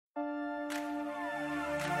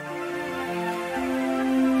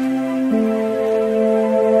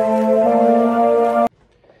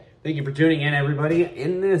for tuning in, everybody.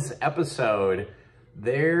 In this episode,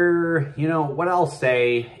 what I'll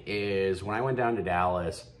say is when I went down to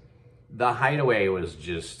Dallas, the Hideaway was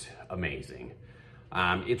just amazing.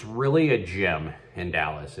 It's really a gym in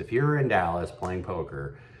Dallas. If you're in Dallas playing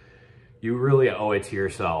poker, you really owe it to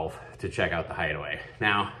yourself to check out the Hideaway.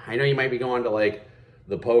 Now, I know you might be going to like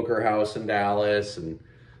the poker house in Dallas and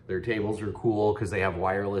their tables are cool because they have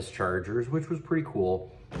wireless chargers, which was pretty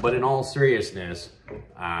cool. But in all seriousness,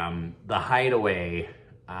 the Hideaway,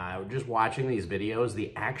 just watching these videos,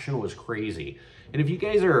 the action was crazy. And if you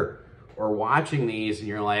guys are watching these and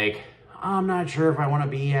you're like, oh, I'm not sure if I want to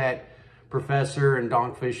be at Professor and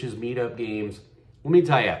Donkfish's meetup games, let me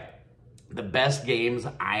tell you, the best games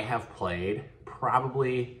I have played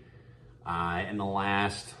probably in the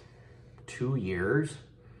last 2 years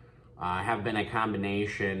have been a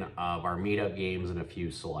combination of our meetup games and a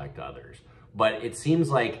few select others. But it seems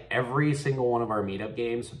like every single one of our meetup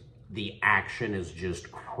games, the action is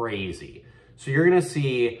just crazy. So you're gonna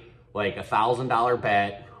see like $1,000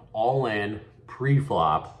 bet, all in,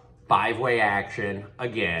 pre-flop, 5-way action.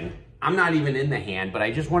 Again, I'm not even in the hand, but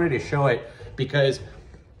I just wanted to show it because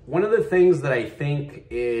one of the things that I think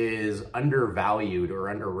is undervalued or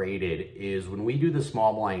underrated is when we do the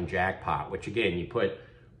small blind jackpot, which again, you put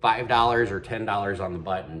 $5 or $10 on the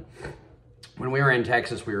button. When we were in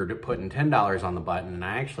Texas, we were putting $10 on the button, and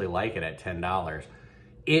I actually like it at $10.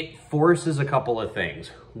 It forces a couple of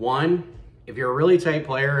things. One, if you're a really tight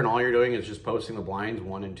player and all you're doing is just posting the blinds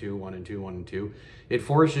 1 and 2, 1 and 2, 1 and 2, it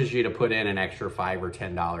forces you to put in an extra $5 or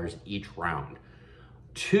 $10 each round.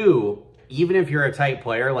 Two, even if you're a tight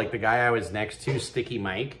player, like the guy I was next to, Sticky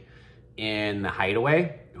Mike, in the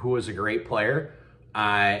Hideaway, who was a great player,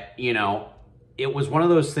 it was one of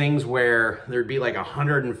those things where there'd be like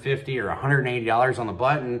 $150 or $180 on the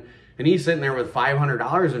button, and he's sitting there with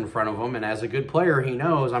 $500 in front of him, and as a good player, he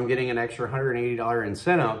knows I'm getting an extra $180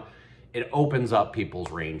 incentive. It opens up people's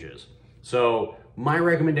ranges. So my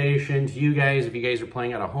recommendation to you guys, if you guys are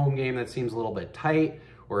playing at a home game that seems a little bit tight,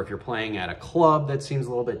 or if you're playing at a club that seems a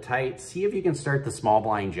little bit tight, see if you can start the small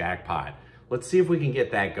blind jackpot. Let's see if we can get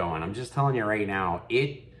that going. I'm just telling you right now,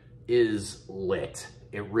 it is lit.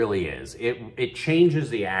 It really is. It changes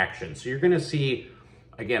the action. So you're gonna see,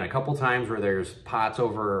 again, a couple times where there's pots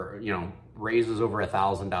over, raises over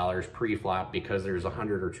 $1,000 pre-flop because there's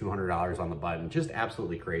 $100 or $200 on the button. Just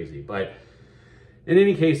absolutely crazy. But in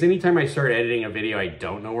any case, anytime I start editing a video, I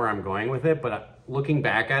don't know where I'm going with it. But looking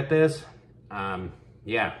back at this,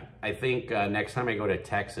 yeah, I think next time I go to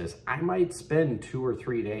Texas, I might spend 2 or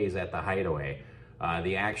 3 days at the Hideaway.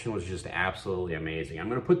 The action was just absolutely amazing. I'm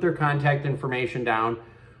gonna put their contact information down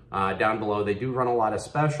below. They do run a lot of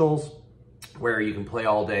specials where you can play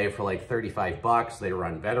all day for like 35 bucks. They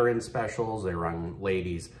run veteran specials. They run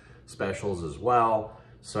ladies specials as well.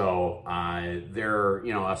 So they're,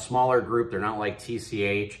 a smaller group. They're not like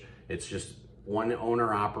TCH. It's just one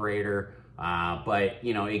owner operator. But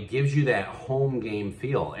it gives you that home game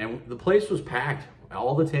feel. And the place was packed.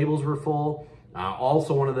 All the tables were full.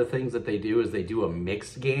 Also, one of the things that they do is they do a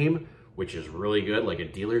mixed game, which is really good, like a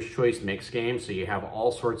dealer's choice mixed game. So you have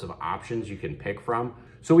all sorts of options you can pick from.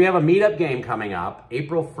 So we have a meetup game coming up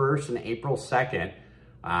April 1st and April 2nd.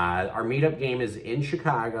 Our meetup game is in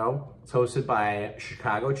Chicago. It's hosted by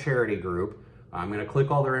Chicago Charity Group. I'm going to click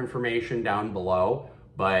all their information down below.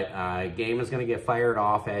 But game is going to get fired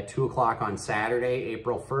off at 2 o'clock on Saturday,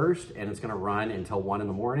 April 1st, and it's going to run until 1 in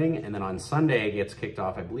the morning. And then on Sunday, it gets kicked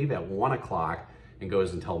off, I believe, at 1 o'clock and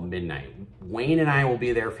goes until midnight. Wayne and I will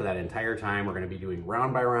be there for that entire time. We're going to be doing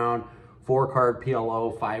round by round, 4-card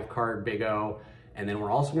PLO, 5-card Big O, and then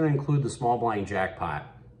we're also going to include the small blind jackpot.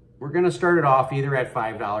 We're going to start it off either at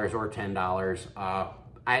 $5 or $10.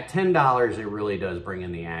 At $10, it really does bring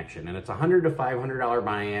in the action, and it's a $100 to $500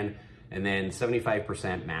 buy-in, and then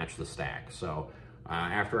 75% match the stack. So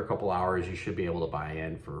after a couple hours, you should be able to buy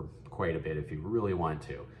in for quite a bit if you really want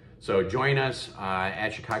to. So join us at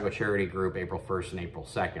Chicago Charity Group April 1st and April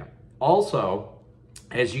 2nd. Also,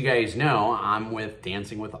 as you guys know, I'm with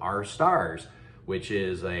Dancing with Our Stars, which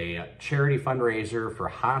is a charity fundraiser for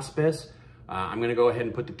hospice. I'm gonna go ahead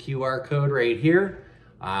and put the QR code right here.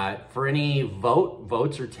 For any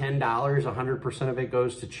votes are $10, 100% of it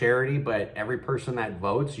goes to charity, but every person that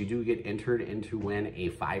votes, you do get entered into win a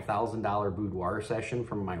 $5,000 boudoir session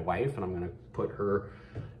from my wife, and I'm gonna put her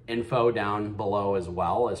info down below as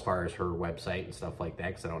well as far as her website and stuff like that,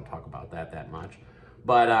 because I don't talk about that much.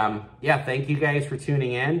 But yeah, thank you guys for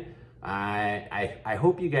tuning in. I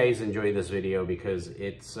hope you guys enjoy this video because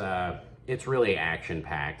it's really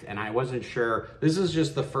action-packed, and I wasn't sure. This is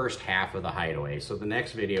just the first half of the Hideaway, so the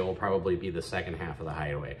next video will probably be the second half of the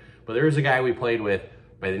Hideaway. But there was a guy we played with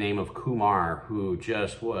by the name of Kumar, who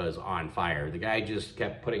just was on fire. The guy just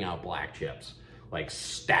kept putting out black chips, like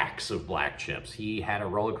stacks of black chips. He had a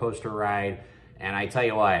roller coaster ride, and I tell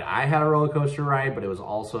you what, I had a roller coaster ride, but it was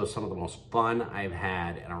also some of the most fun I've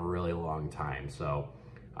had in a really long time. So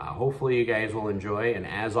hopefully you guys will enjoy, and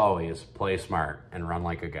as always, play smart and run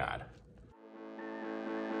like a god.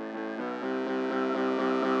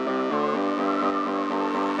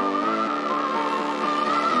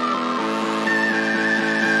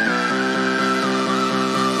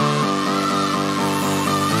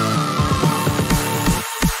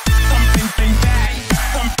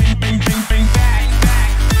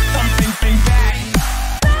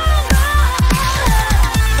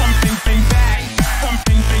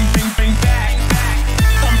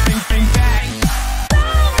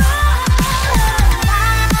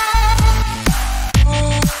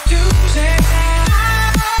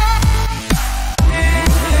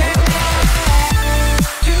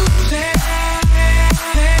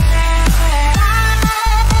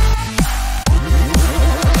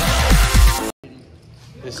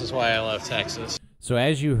 This is why I love Texas. So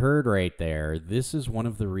as you heard right there, this is one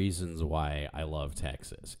of the reasons why I love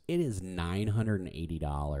Texas. It is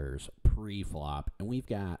 $980 pre-flop, and we've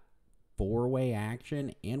got four-way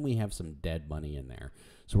action, and we have some dead money in there.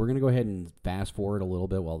 So we're going to go ahead and fast forward a little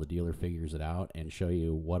bit while the dealer figures it out and show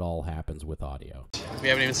you what all happens with audio. We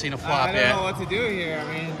haven't even seen a flop yet. I don't know what to do here. I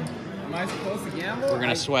mean, am I supposed to gamble? We're going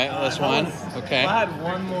to sweat this one. Okay. If I had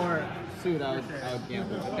one more suit, I would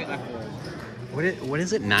gamble. I think I could. What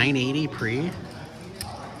is it, 980 pre?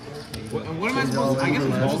 What am I supposed to? I guess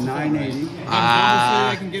it's 980.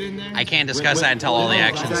 I can get in there. I can't discuss that until all the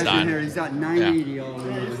action's done. He's got 980 all in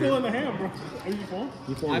there. You're still in the hand, bro. Are you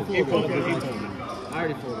full? I folded. I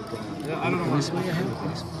already folded. I don't know why.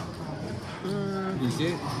 You see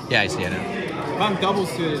it? Yeah, I see it. If I'm double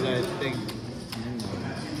suited, I think.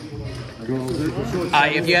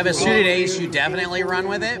 If you have a suited ace, you definitely run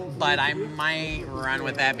with it, but I might run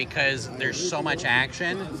with that because there's so much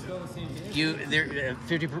action. There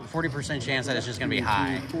 40% chance that it's just going to be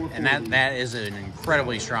high, and that is an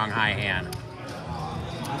incredibly strong high hand.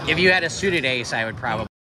 If you had a suited ace, I would probably.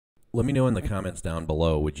 Let me know in the comments down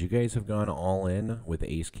below, would you guys have gone all in with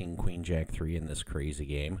ace, king, queen, jack 3 in this crazy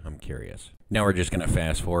game? I'm curious. Now we're just going to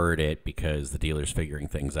fast forward it because the dealer's figuring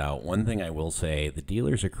things out. One thing I will say, the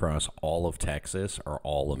dealers across all of Texas are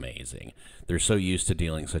all amazing. They're so used to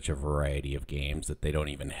dealing such a variety of games that they don't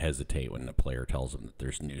even hesitate when the player tells them that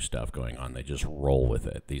there's new stuff going on. They just roll with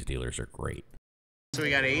it. These dealers are great. So we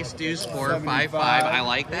got ace, deuce, 4, 5, 5. I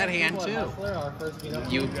like that hand too.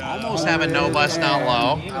 You almost have a no bust down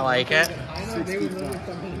low. I like it.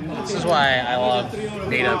 This is why I love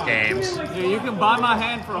beat-up games. Yeah, you can buy my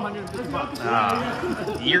hand for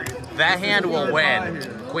 $150. That hand will win.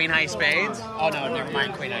 Queen high spades? Oh no, never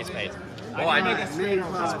mind. Queen high spades. Boy,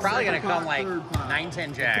 it's probably gonna come like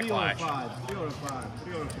 9-10 jack. Watch.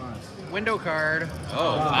 Window card.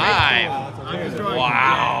 Oh, 5.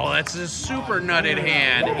 Wow, that's a super nutted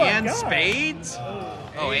hand. And spades?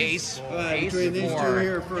 Oh, ace. Ace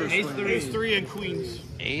 4. Ace 3 and queens.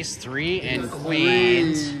 Ace 3 and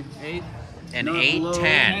queens. And 8,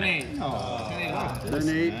 10.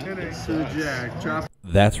 10-8. So jack. Chop.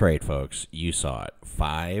 That's right, folks. You saw it.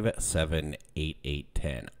 5, 7, 8, 8,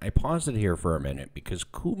 10. I paused it here for a minute because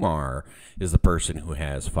Kumar is the person who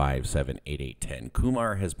has 5, 7, 8, 8, 10.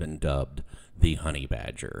 Kumar has been dubbed the Honey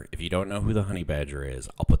Badger. If you don't know who the Honey Badger is,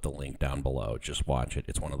 I'll put the link down below. Just watch it.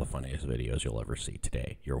 It's one of the funniest videos you'll ever see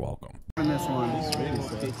today. You're welcome. On this one.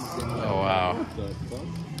 Oh, wow.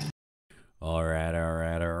 All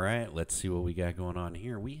right. Let's see what we got going on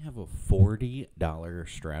here. We have a $40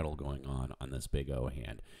 straddle going on this big O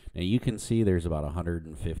hand. Now, you can see there's about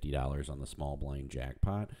 $150 on the small blind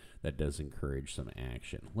jackpot. That does encourage some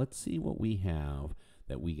action. Let's see what we have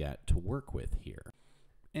that we got to work with here.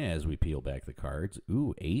 As we peel back the cards,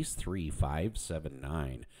 ooh, ace 3, 5, 7,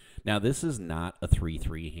 9. Now, this is not a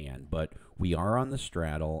 3-3 hand, but we are on the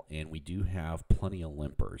straddle, and we do have plenty of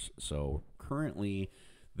limpers. So, currently,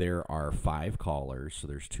 there are 5 callers, so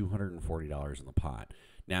there's $240 in the pot.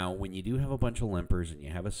 Now, when you do have a bunch of limpers and you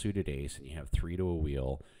have a suited ace and you have 3 to a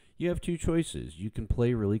wheel, you have 2 choices. You can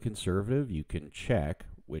play really conservative. You can check,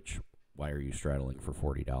 which, why are you straddling for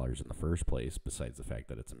 $40 in the first place, besides the fact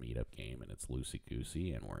that it's a meetup game and it's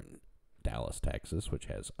loosey-goosey and we're in Dallas, Texas, which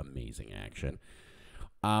has amazing action.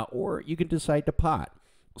 Or you can decide to pot.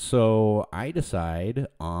 So I decide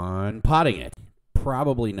on potting it.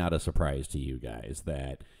 Probably not a surprise to you guys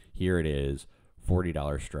that here it is,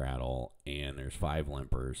 $40 straddle, and there's 5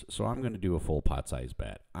 limpers. So I'm going to do a full pot size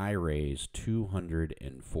bet. I raised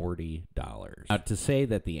 $240. Now, to say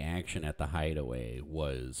that the action at the Hideaway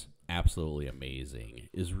was absolutely amazing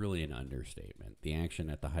is really an understatement. The action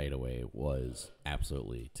at the Hideaway was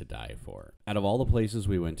absolutely to die for. Out of all the places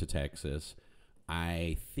we went to Texas,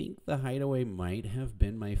 I think the Hideaway might have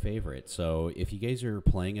been my favorite. So if you guys are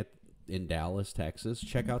playing it in Dallas, Texas,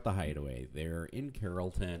 check out the Hideaway. They're in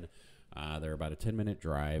Carrollton. They're about a 10-minute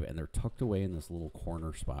drive, and they're tucked away in this little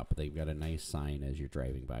corner spot, but they've got a nice sign as you're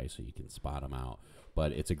driving by so you can spot them out.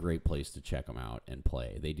 But it's a great place to check them out and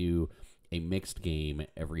play. They do a mixed game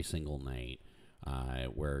every single night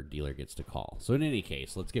where dealer gets to call. So in any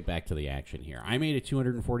case, let's get back to the action here. I made it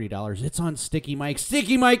 $240. It's on Sticky Mike.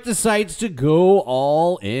 Sticky Mike decides to go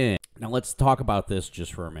all in. Now let's talk about this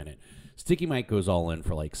just for a minute. Sticky Mike goes all in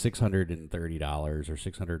for like $630 or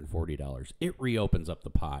 $640. It reopens up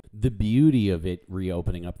the pot. The beauty of it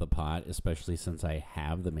reopening up the pot, especially since I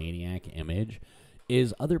have the Maniac image,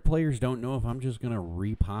 is other players don't know if I'm just going to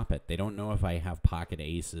repop it. They don't know if I have pocket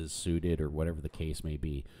aces suited or whatever the case may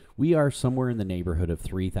be. We are somewhere in the neighborhood of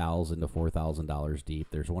 $3,000 to $4,000 deep.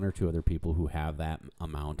 There's 1 or 2 other people who have that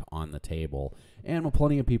amount on the table, and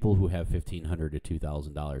plenty of people who have $1,500 to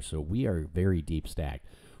 $2,000. So we are very deep stacked.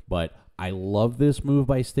 But I love this move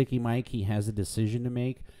by Sticky Mike. He has a decision to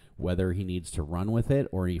make, whether he needs to run with it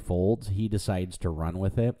or he folds. He decides to run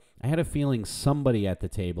with it. I had a feeling somebody at the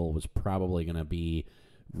table was probably going to be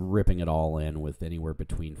ripping it all in with anywhere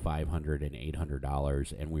between $500 and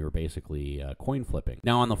 $800, and we were basically coin flipping.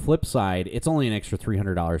 Now, on the flip side, it's only an extra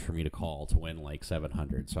 $300 for me to call to win like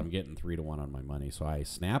 $700, so I'm getting 3-1 on my money. So I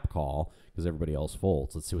snap call because everybody else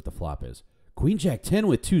folds. Let's see what the flop is. Queen Jack 10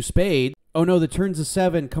 with 2 spades. Oh no, the turn's a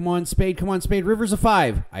 7. Come on, spade. Come on, spade. River's a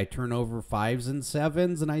 5. I turn over 5s and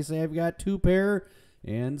 7s, and I say I've got 2 pair.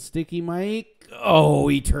 And Sticky Mike, oh,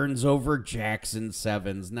 he turns over jacks and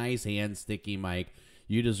 7s. Nice hand, Sticky Mike.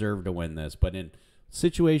 You deserve to win this. But in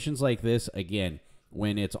situations like this, again,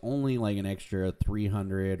 when it's only like an extra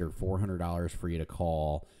 $300 or $400 for you to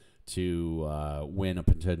call to win a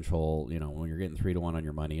potential, when you're getting 3-1 on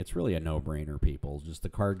your money, it's really a no-brainer, people. Just the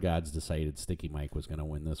card gods decided Sticky Mike was going to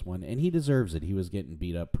win this one, and he deserves it. He was getting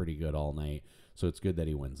beat up pretty good all night, so it's good that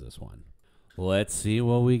he wins this one. Let's see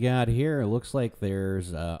what we got here. It looks like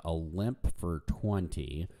there's a limp for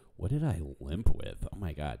 20. What did I limp with? Oh,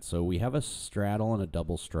 my God. So we have a straddle and a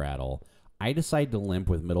double straddle. I decide to limp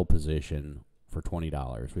with middle position for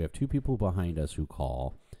 $20. We have 2 people behind us who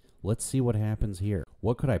call. Let's see what happens here.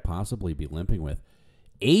 What could I possibly be limping with?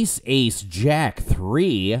 Ace, ace, jack,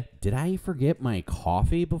 3. Did I forget my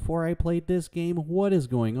coffee before I played this game? What is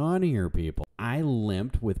going on here, people? I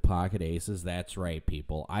limped with pocket aces. That's right,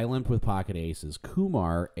 people. I limped with pocket aces.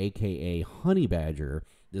 Kumar, a.k.a. Honey Badger,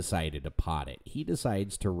 decided to pot it. He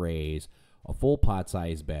decides to raise a full pot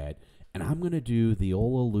size bet, and I'm going to do the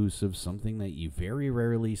old elusive, something that you very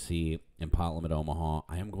rarely see in Pot Limit Omaha.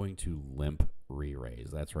 I am going to limp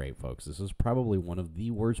re-raise. That's right, folks. This is probably one of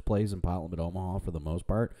the worst plays in Pot Limit Omaha for the most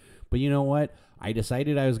part. But you know what? I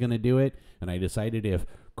decided I was going to do it, and I decided if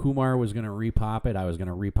Kumar was going to repop it, I was going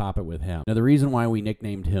to repop it with him. Now, the reason why we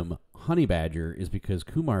nicknamed him Honey Badger is because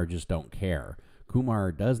Kumar just don't care.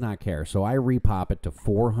 Kumar does not care. So I repop it to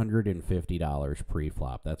 $450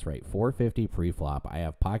 pre-flop. That's right, $450 pre-flop. I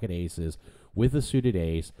have pocket aces with a suited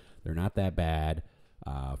ace. They're not that bad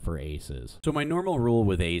for aces. So my normal rule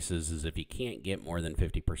with aces is if you can't get more than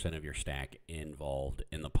 50% of your stack involved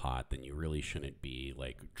in the pot, then you really shouldn't be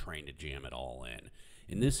like trying to jam it all in.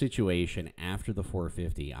 In this situation, after the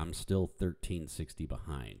 450, I'm still 1360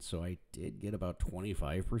 behind. So I did get about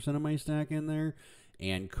 25% of my stack in there.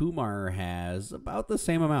 And Kumar has about the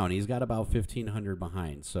same amount. He's got about 1,500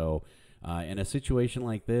 behind. So in a situation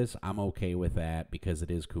like this, I'm okay with that because it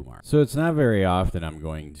is Kumar. So it's not very often I'm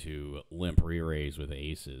going to limp re-raise with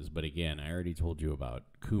aces. But again, I already told you about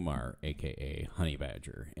Kumar, a.k.a. Honey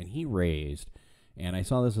Badger. And he raised, and I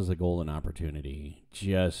saw this as a golden opportunity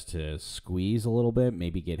just to squeeze a little bit,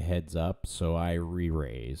 maybe get heads up. So I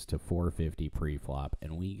re-raise to 450 pre-flop,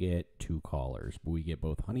 and we get 2 callers. We get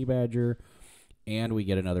both Honey Badger and we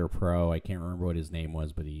get another pro. I can't remember what his name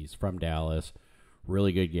was, but he's from Dallas.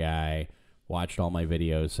 Really good guy. Watched all my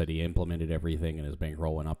videos, said he implemented everything, and his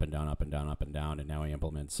bankroll went up and down, up and down, up and down, and now he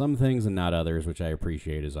implements some things and not others, which I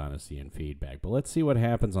appreciate his honesty and feedback. But let's see what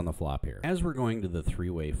happens on the flop here. As we're going to the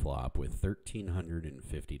 3-way flop with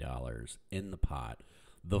 $1,350 in the pot,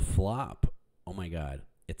 the flop, oh my God,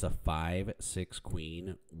 it's a 5-6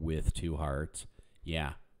 queen with 2 hearts.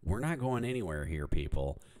 Yeah, we're not going anywhere here,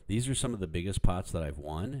 people. These are some of the biggest pots that I've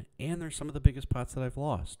won, and they're some of the biggest pots that I've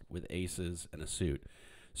lost with aces and a suit.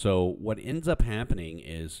 So what ends up happening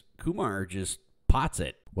is Kumar just pots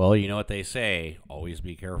it. Well, you know what they say, always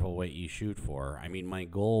be careful what you shoot for. I mean, my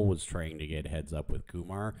goal was trying to get heads up with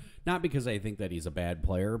Kumar, not because I think that he's a bad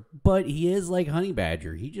player, but he is like Honey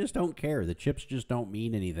Badger. He just don't care. The chips just don't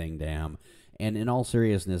mean anything to him. And in all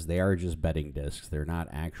seriousness, they are just betting discs. They're not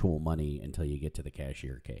actual money until you get to the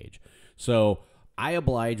cashier cage. So I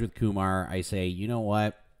oblige with Kumar. I say, you know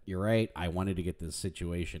what? You're right. I wanted to get this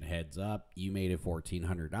situation heads up. You made it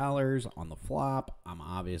 $1,400 on the flop. I'm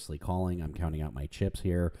obviously calling. I'm counting out my chips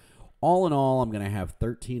here. All in all, I'm going to have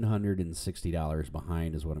 $1,360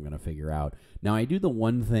 behind is what I'm going to figure out. Now, I do the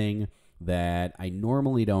one thing that I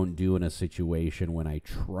normally don't do in a situation when I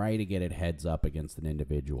try to get it heads up against an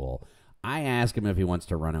individual. I ask him if he wants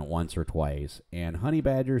to run it once or twice, and Honey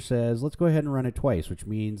Badger says, let's go ahead and run it twice, which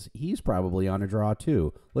means he's probably on a draw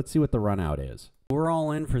too. Let's see what the run out is. We're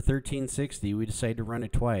all in for 1360. We decide to run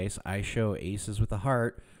it twice. I show aces with a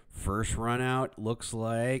heart. First run out looks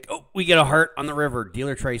like, oh, we get a heart on the river.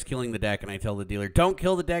 Dealer tries killing the deck, and I tell the dealer, don't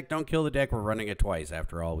kill the deck, don't kill the deck. We're running it twice.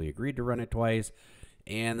 After all, we agreed to run it twice.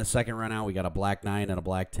 And the second run out, we got a black 9 and a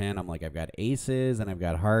black 10. I'm like, I've got aces and I've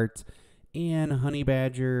got hearts. And Honey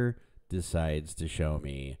Badger decides to show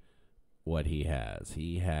me what he has.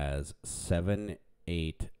 He has 7,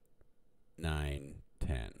 8, 9,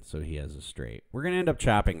 10. So he has a straight. We're going to end up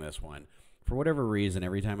chopping this one. For whatever reason,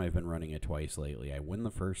 every time I've been running it twice lately, I win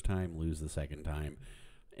the first time, lose the second time.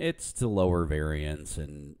 It's to lower variance,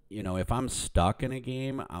 and, you know, if I'm stuck in a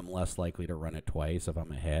game, I'm less likely to run it twice. If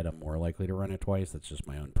I'm ahead, I'm more likely to run it twice. That's just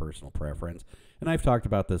my own personal preference, and I've talked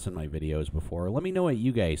about this in my videos before. Let me know what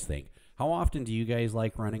you guys think. How often do you guys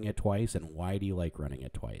like running it twice, and why do you like running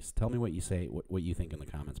it twice? Tell me what you say, what you think in the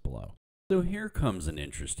comments below. So here comes an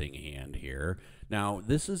interesting hand here. Now,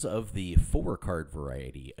 this is of the 4-card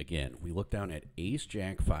variety. Again, we look down at Ace,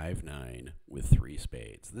 Jack, 5, 9 with 3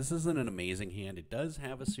 spades. This isn't an amazing hand. It does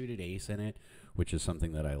have a suited ace in it, which is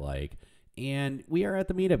something that I like. And we are at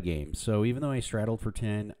the meetup game, so even though I straddled for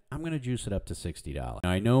 10, I'm going to juice it up to $60. Now,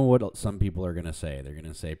 I know what some people are going to say. They're going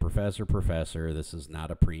to say, Professor, this is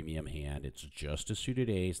not a premium hand. It's just a suited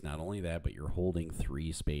ace. Not only that, but you're holding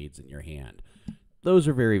 3 spades in your hand. Those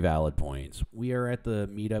are very valid points. We are at the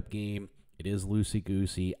meetup game. It is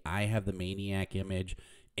loosey-goosey. I have the Maniac image.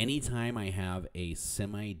 Anytime I have a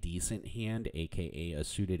semi-decent hand, a.k.a. a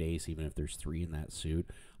suited ace, even if there's 3 in that suit,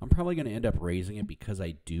 I'm probably going to end up raising it because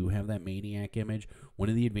I do have that Maniac image. One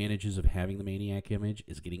of the advantages of having the Maniac image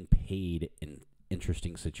is getting paid in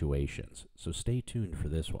interesting situations. So stay tuned for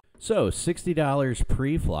this one. So $60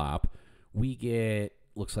 pre-flop. We get...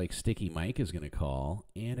 looks like Sticky Mike is going to call,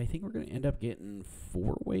 and I think we're going to end up getting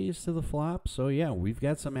 4 ways to the flop. So, yeah, we've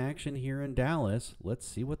got some action here in Dallas. Let's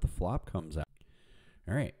see what the flop comes out.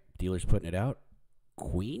 All right, dealer's putting it out.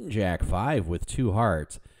 Queen, Jack, 5 with 2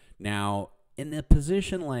 hearts. Now, in a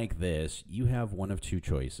position like this, you have one of 2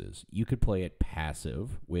 choices. You could play it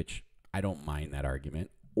passive, which I don't mind that argument,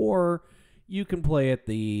 or you can play it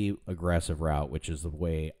the aggressive route, which is the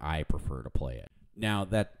way I prefer to play it. Now,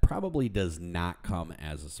 that probably does not come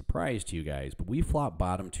as a surprise to you guys, but we flop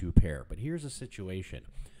bottom 2 pair. But here's a situation.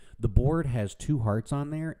 The board has 2 hearts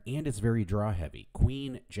on there, and it's very draw heavy.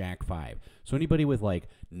 Queen, Jack, 5. So anybody with like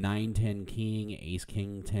 9, 10, king, ace,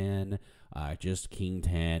 king, 10, just king,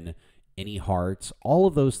 10, any hearts, all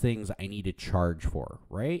of those things I need to charge for,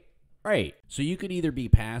 right? Right. So you could either be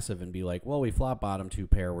passive and be like, well, we flop bottom 2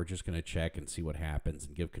 pair. We're just going to check and see what happens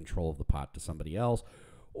and give control of the pot to somebody else.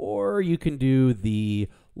 Or you can do the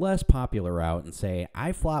less popular route and say,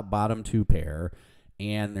 I flop bottom 2 pair,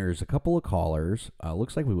 and there's a couple of callers.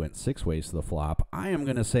 Looks like we went 6 ways to the flop. I am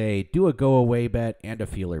going to say, do a go-away bet and a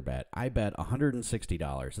feeler bet. I bet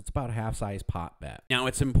 $160. It's about a half-size pot bet. Now,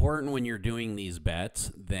 it's important when you're doing these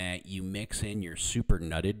bets that you mix in your super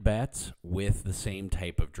nutted bets with the same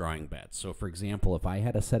type of drawing bets. So, for example, if I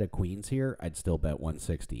had a set of queens here, I'd still bet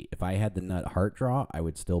 160. If I had the nut heart draw, I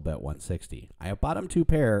would still bet 160. I have bottom 2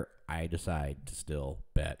 pair. I decide to still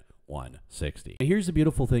bet 160. Here's the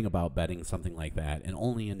beautiful thing about betting something like that and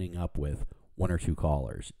only ending up with 1 or 2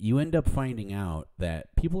 callers. You end up finding out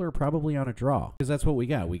that people are probably on a draw because that's what we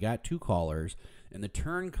got. We got 2 callers, and the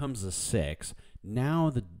turn comes a 6. Now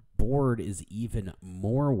the board is even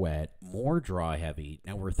more wet, more draw heavy.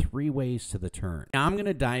 Now we're 3 ways to the turn. Now I'm going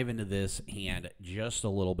to dive into this hand just a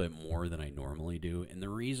little bit more than I normally do, and the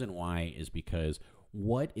reason why is because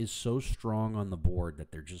what is so strong on the board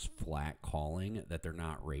that they're just flat calling that they're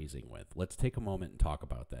not raising with? Let's take a moment and talk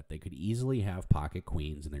about that. They could easily have pocket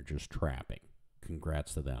queens and they're just trapping.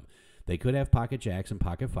 Congrats to them. They could have pocket jacks and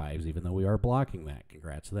pocket 5s, even though we are blocking that.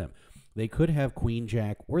 Congrats to them. They could have queen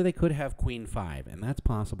jack, or they could have queen 5, and that's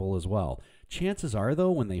possible as well. Chances are,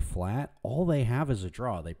 though, when they flat, all they have is a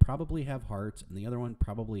draw. They probably have hearts, and the other one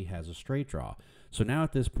probably has a straight draw. So now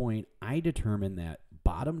at this point, I determine that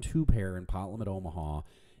bottom 2 pair in Pot Limit Omaha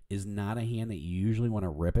is not a hand that you usually want to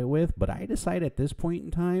rip it with, but I decide at this point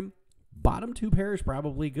in time, bottom 2 pair is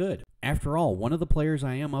probably good. After all, one of the players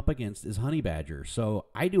I am up against is Honey Badger, so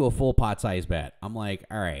I do a full pot size bet. I'm like,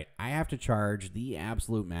 all right, I have to charge the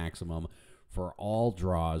absolute maximum for all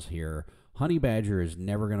draws here. Honey Badger is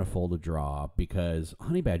never going to fold a draw because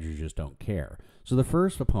Honey Badgers just don't care. So the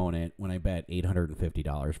first opponent, when I bet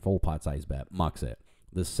 $850, full pot size bet, mucks it.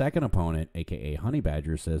 The second opponent, a.k.a. Honey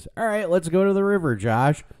Badger, says, all right, let's go to the river,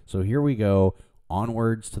 Josh. So here we go,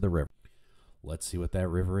 onwards to the river. Let's see what that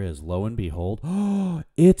river is. Lo and behold, oh,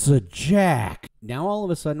 it's a jack. Now all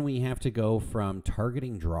of a sudden we have to go from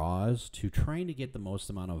targeting draws to trying to get the most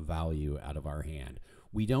amount of value out of our hand.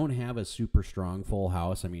 We don't have a super strong full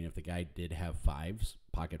house. I mean, if the guy did have 5s,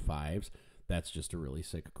 pocket 5s, that's just a really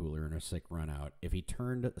sick cooler and a sick run out. If he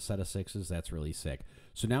turned a set of 6s, that's really sick.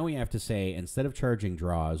 So now we have to say, instead of charging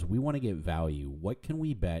draws, we want to get value. What can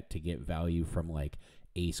we bet to get value from like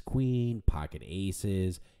ace queen, pocket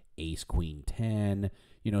aces, ace queen 10,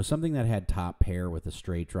 you know, something that had top pair with a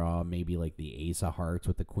straight draw, maybe like the ace of hearts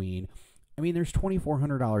with the queen. I mean, there's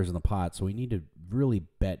 $2,400 in the pot, so we need to really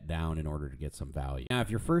bet down in order to get some value. Now, if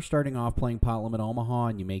you're first starting off playing Pot Limit Omaha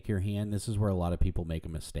and you make your hand, this is where a lot of people make a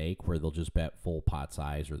mistake, where they'll just bet full pot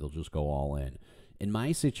size or they'll just go all in. In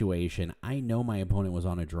my situation, I know my opponent was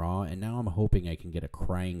on a draw, and now I'm hoping I can get a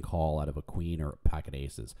crying call out of a queen or pocket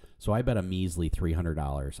aces. So I bet a measly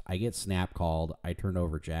 $300. I get snap called, I turn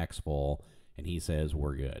over jacks full, and he says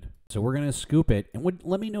we're good. So we're going to scoop it, and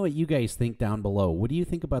let me know what you guys think down below. What do you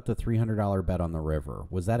think about the $300 bet on the river?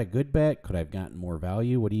 Was that a good bet? Could I have gotten more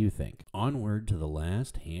value? What do you think? Onward to the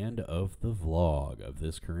last hand of the vlog, of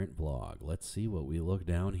this current vlog. Let's see what we look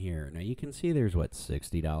down here. Now you can see there's, what,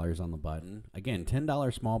 $60 on the button? Again,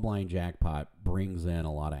 $10 small blind jackpot brings in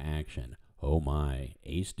a lot of action. Oh my,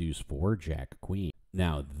 ace deuce 4 jack queen.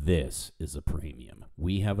 Now, this is a premium.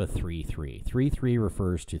 We have a 3-3. 3-3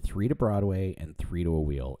 refers to 3 to Broadway and 3 to a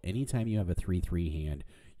wheel. Anytime you have a 3-3 hand,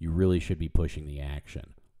 you really should be pushing the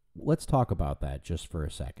action. Let's talk about that just for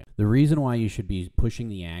a second. The reason why you should be pushing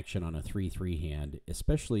the action on a 3-3 hand,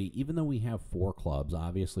 especially even though we have 4 clubs,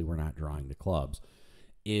 obviously we're not drawing the clubs,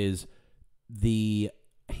 is the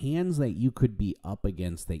hands that you could be up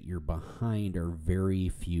against that you're behind are very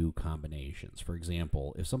few combinations. For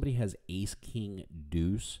example, if somebody has ace king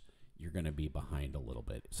deuce, you're going to be behind a little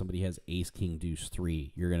bit. If somebody has ace king deuce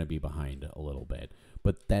 3, you're going to be behind a little bit.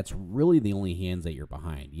 But that's really the only hands that you're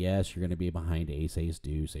behind. Yes, you're going to be behind ace ace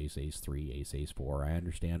deuce, ace ace 3, ace ace 4. I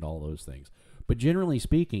understand all those things. But generally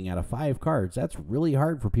speaking, out of 5 cards, that's really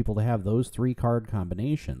hard for people to have those 3 card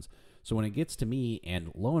combinations. So when it gets to me,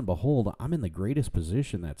 and lo and behold, I'm in the greatest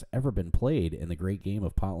position that's ever been played in the great game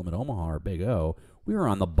of Pot Limit Omaha, or Big O, we were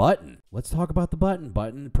on the button. Let's talk about the button.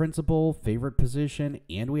 Button principle, favorite position,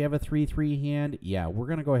 and we have a 3-3 hand. Yeah, we're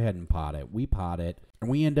going to go ahead and pot it. We pot it, and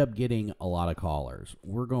we end up getting a lot of callers.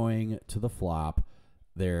 We're going to the flop.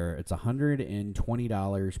 There, it's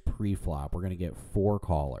 $120 pre-flop. We're going to get 4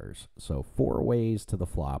 callers. So 4 ways to the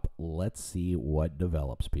flop. Let's see what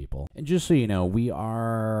develops, people. And just so you know, we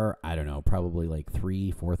are, I don't know, probably like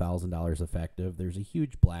 $3,000-$4,000 effective. There's a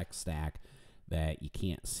huge black stack that you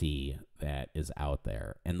can't see that is out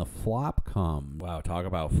there. And the flop comes, wow, talk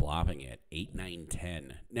about flopping it, 8, 9,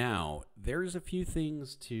 10. Now, there's a few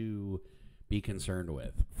things to be concerned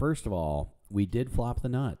with. First of all, we did flop the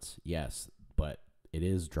nuts, yes, but it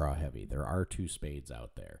is draw heavy. There are 2 spades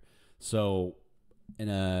out there. So in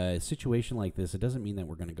a situation like this, it doesn't mean that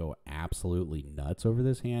we're going to go absolutely nuts over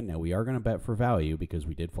this hand. Now, we are going to bet for value because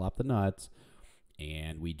we did flop the nuts,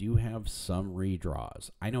 and we do have some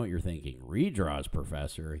redraws. I know what you're thinking. Redraws,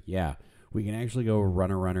 Professor. Yeah, we can actually go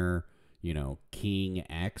runner, you know, king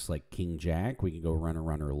X, like king jack. We can go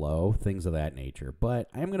runner low, things of that nature.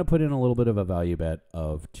 But I'm going to put in a little bit of a value bet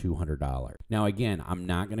of $200. Now, again, I'm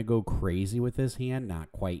not going to go crazy with this hand,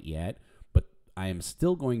 not quite yet, but I am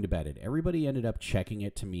still going to bet it. Everybody ended up checking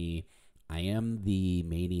it to me. I am the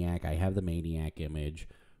maniac. I have the maniac image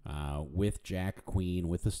with jack queen,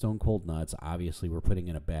 with the stone cold nuts. Obviously, we're putting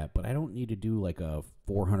in a bet, but I don't need to do like a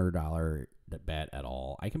 $400 bet at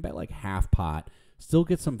all. I can bet like half pot, still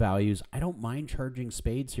get some values. I don't mind charging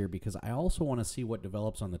spades here because I also want to see what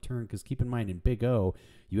develops on the turn, because keep in mind, in Big O,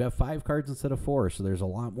 you have 5 cards instead of 4, so there's a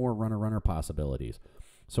lot more runner possibilities.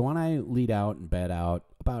 So when I lead out and bet out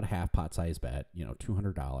about half pot size bet, you know,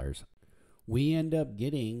 $200, We end up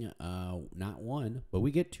getting not one, but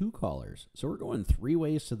we get 2 callers. So we're going 3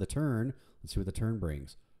 ways to the turn. Let's see what the turn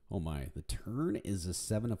brings. Oh my, the turn is a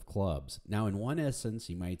 7 of clubs. Now in one essence,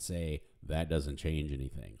 you might say that doesn't change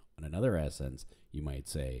anything. On another essence, you might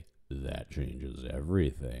say that changes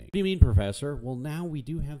everything. What do you mean, Professor? Well, now we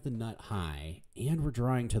do have the nut high and we're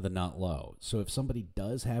drawing to the nut low. So if somebody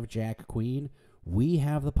does have Jack Queen, we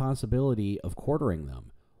have the possibility of quartering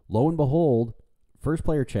them. Lo and behold, first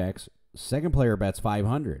player checks, second player bets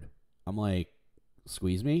 500. I'm like,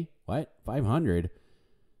 squeeze me? What? 500?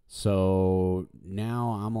 So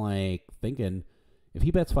now I'm like thinking, if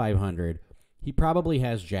he bets 500, he probably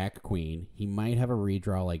has Jack Queen. He might have a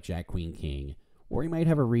redraw like Jack Queen King, or he might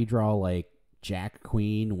have a redraw like Jack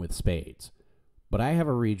Queen with spades. But I have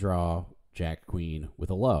a redraw Jack Queen with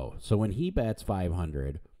a low. So when he bets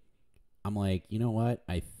 500, I'm like, you know what?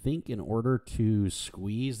 I think in order to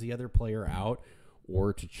squeeze the other player out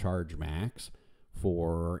or to charge max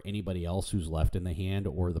for anybody else who's left in the hand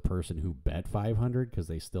or the person who bet 500 because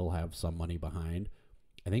they still have some money behind,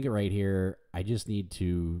 I think right here, I just need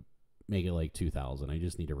to make it like 2,000. I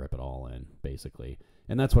just need to rip it all in, basically.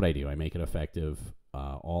 And that's what I do. I make it effective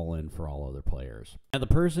all in for all other players. Now, the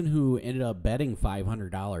person who ended up betting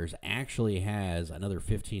 $500 actually has another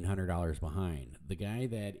 $1,500 behind. The guy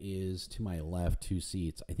that is to my left 2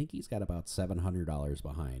 seats, I think he's got about $700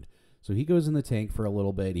 behind. So he goes in the tank for a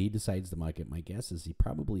little bit. He decides to muck it. My guess is he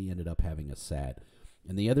probably ended up having a set.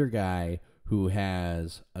 And the other guy who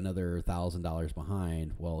has another $1,000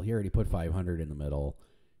 behind, well, he already put 500 in the middle.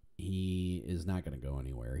 He is not going to go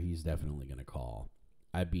anywhere. He's definitely going to call.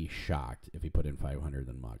 I'd be shocked if he put in 500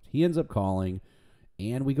 and mucked. He ends up calling,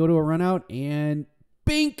 and we go to a run out, and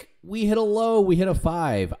bink! We hit a low. We hit a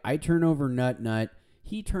 5. I turn over nut.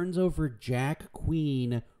 He turns over Jack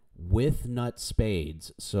Queen with nut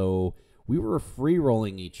spades. So we were free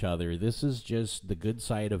rolling each other. This is just the good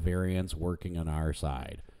side of variance working on our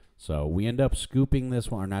side. So we end up scooping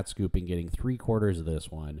this one, or not scooping, getting 3/4 of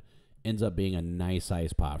this one. Ends up being a nice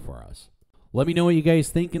size pot for us. Let me know what you guys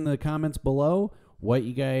think in the comments below, what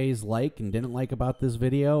you guys like and didn't like about this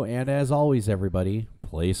video. And as always, everybody,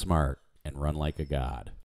 play smart and run like a god.